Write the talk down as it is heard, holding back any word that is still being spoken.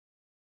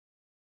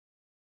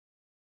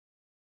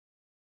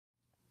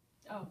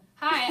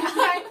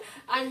Hi,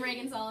 I'm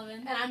Reagan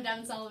Sullivan. And I'm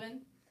Devin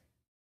Sullivan.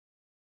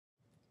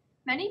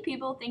 Many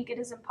people think it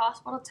is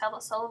impossible to tell the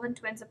Sullivan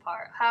twins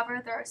apart.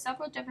 However, there are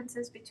several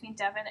differences between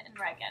Devin and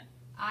Reagan.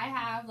 I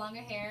have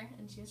longer hair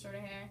and she has shorter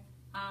hair.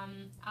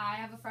 I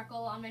have a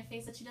freckle on my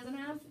face that she doesn't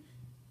have.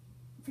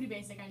 Pretty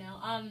basic, I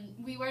know.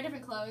 We wear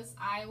different clothes.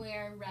 I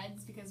wear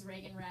reds because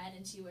Reagan red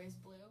and she wears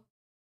blue.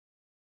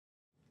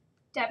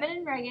 Devin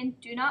and Reagan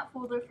do not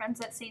fool their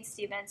friends at St.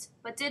 Stephen's,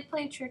 but did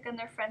play a trick on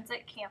their friends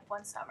at camp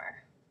one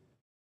summer.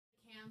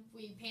 Camp,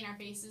 we paint our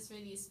faces for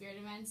these spirit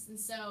events, and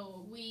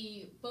so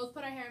we both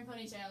put our hair in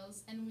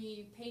ponytails and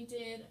we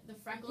painted the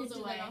freckles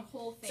away. Like our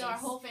whole face. So our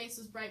whole face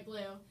was bright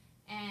blue,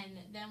 and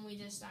then we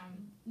just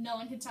no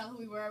one could tell who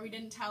we were. We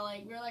didn't tell,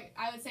 like, we were like,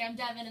 I would say I'm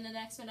Devin, and the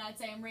next minute I'd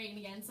say I'm Reagan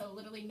again. So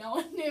literally no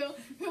one knew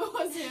who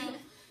was who.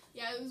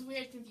 Yeah, it was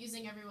weird,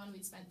 confusing everyone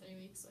we'd spent 3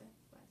 weeks with.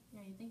 But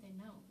yeah, you'd think they'd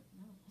know, but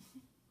no.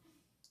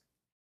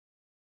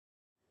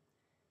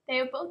 They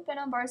have both been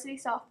on varsity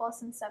softball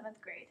since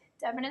 7th grade.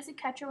 Devin is a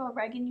catcher while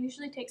Reagan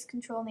usually takes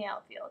control in the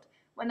outfield.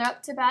 When they're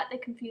up to bat, they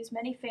confuse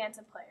many fans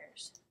and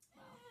players.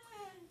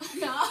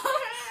 No.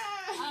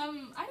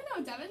 I don't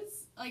know,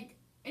 Devin's, like,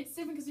 it's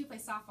different because we play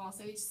softball,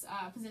 so each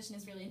position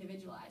is really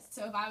individualized.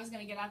 So if I was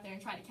going to get out there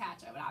and try to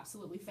catch, I would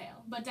absolutely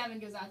fail. But Devin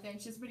goes out there and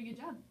she does a pretty good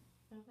job.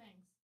 No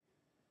thanks.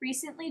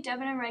 Recently,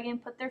 Devin and Reagan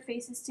put their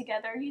faces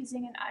together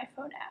using an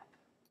iPhone app.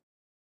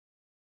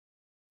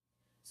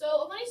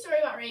 So a funny story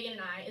about Reagan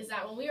and I is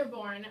that when we were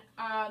born,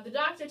 the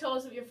doctor told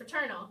us that we were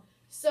fraternal.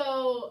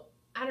 So,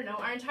 I don't know,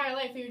 our entire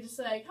life we were just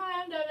like,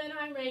 hi, I'm Devin,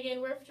 hi, I'm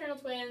Reagan, we're fraternal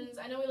twins,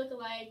 I know we look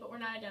alike, but we're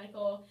not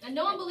identical. And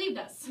no one believed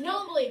us. No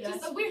one believed us.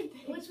 Just a weird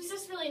thing. Which was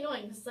just really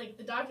annoying because, like,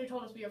 the doctor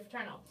told us we were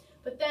fraternal.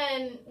 But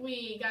then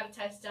we got a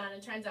test done,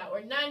 and it turns out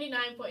we're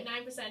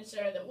 99.9%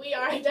 sure that we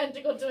are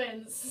identical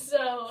twins.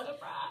 So,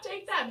 Surprise.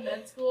 take that,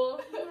 med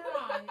school. You're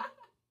wrong.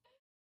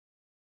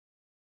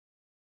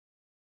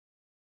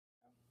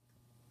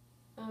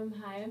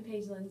 Hi, I'm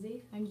Paige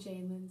Lindsay. I'm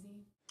Jane Lindsay.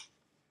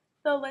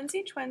 The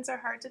Lindsay twins are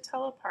hard to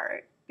tell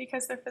apart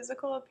because their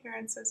physical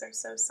appearances are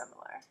so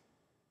similar.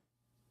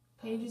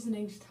 Paige is an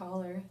inch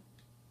taller.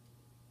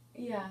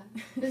 Yeah,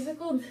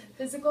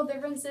 physical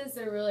differences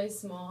are really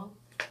small.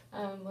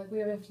 Like we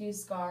have a few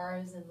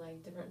scars and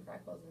like different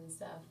freckles and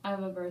stuff. I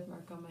have a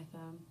birthmark on my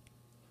thumb.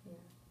 Yeah,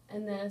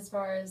 and then as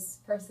far as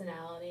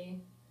personality,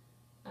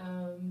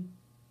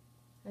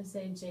 I'd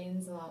say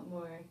Jane's a lot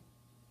more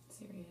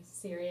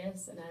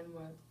serious, and I'm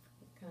more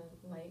kind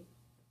of light.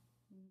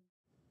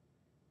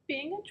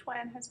 Being a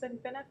twin has been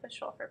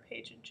beneficial for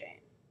Paige and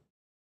Jane.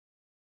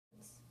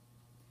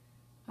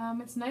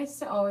 It's nice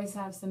to always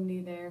have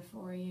somebody there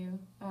for you,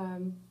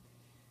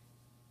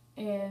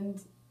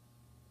 and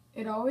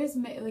it always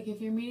like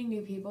if you're meeting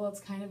new people, it's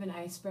kind of an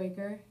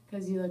icebreaker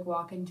because you like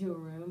walk into a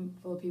room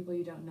full of people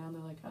you don't know, and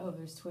they're like, oh,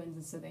 there's twins,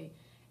 and so they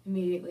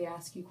immediately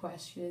ask you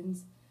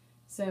questions.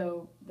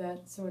 So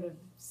that sort of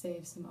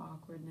saves some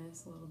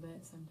awkwardness a little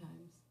bit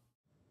sometimes.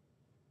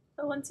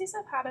 The Lindsays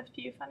have had a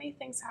few funny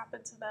things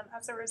happen to them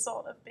as a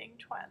result of being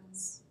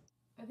twins.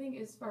 I think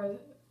as far as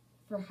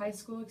for high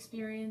school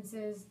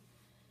experiences,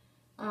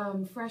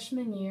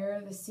 freshman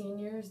year, the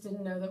seniors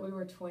didn't know that we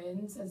were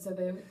twins, and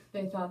so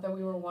they thought that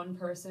we were one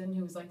person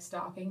who was like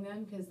stalking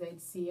them because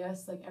they'd see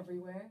us like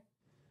everywhere.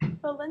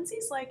 The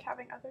Lindsays like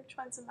having other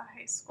twins in the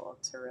high school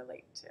to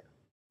relate to.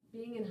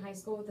 Being in high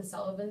school with the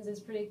Sullivans is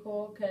pretty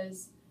cool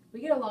because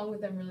we get along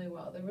with them really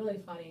well. They're really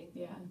funny.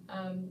 Yeah.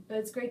 But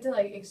it's great to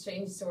like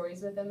exchange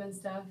stories with them and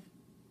stuff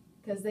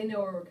because they know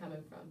where we're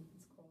coming from.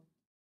 It's cool.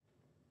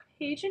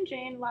 Paige and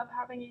Jane love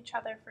having each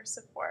other for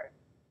support.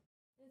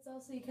 It's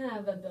also, you kind of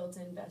have a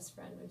built-in best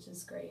friend, which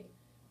is great.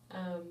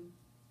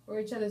 We're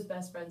each other's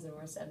best friends and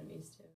we're 70s too.